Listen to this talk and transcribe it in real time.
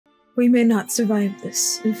We may not survive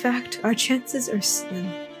this. In fact, our chances are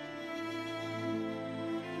slim.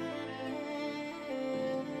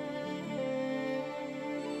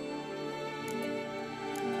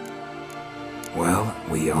 Well,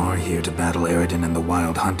 we are here to battle Eridan and the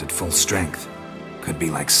Wild Hunt at full strength. Could be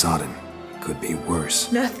like Sodden. Could be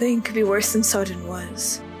worse. Nothing could be worse than Sodden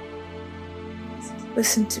was.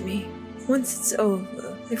 Listen to me. Once it's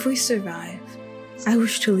over, if we survive, I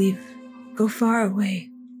wish to leave, go far away,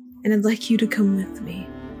 and I'd like you to come with me.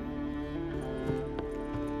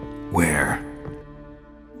 Where?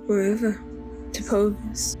 Wherever. To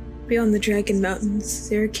Povis. Beyond the Dragon Mountains,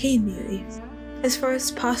 the Arcane Beauty. As far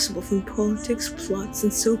as possible from politics, plots,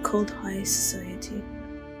 and so-called high society.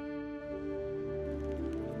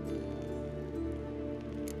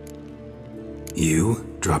 You?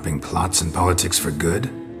 Dropping plots and politics for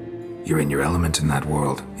good? You're in your element in that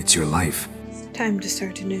world. It's your life. Time to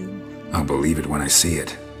start anew. I'll believe it when I see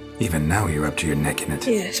it. Even now you're up to your neck in it.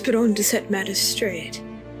 Yes, but only to set matters straight.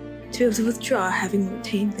 To be able to withdraw having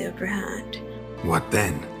retained the upper hand. What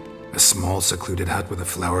then? A small secluded hut with a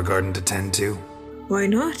flower garden to tend to? Why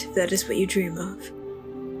not, if that is what you dream of?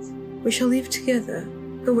 We shall leave together,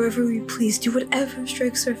 go wherever we please, do whatever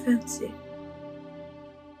strikes our fancy.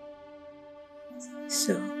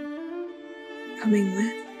 So, coming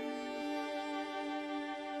with?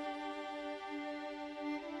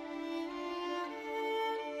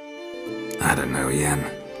 I don't know, Yen.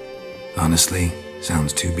 Honestly,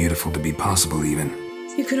 sounds too beautiful to be possible even.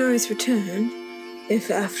 You can always return,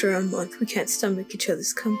 if after a month we can't stomach each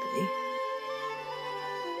other's company.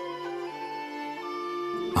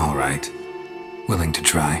 All right. Willing to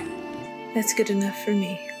try. That's good enough for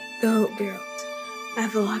me. Go, Geralt.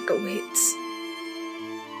 Avallac'h awaits.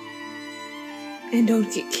 And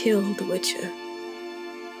don't get killed, Witcher.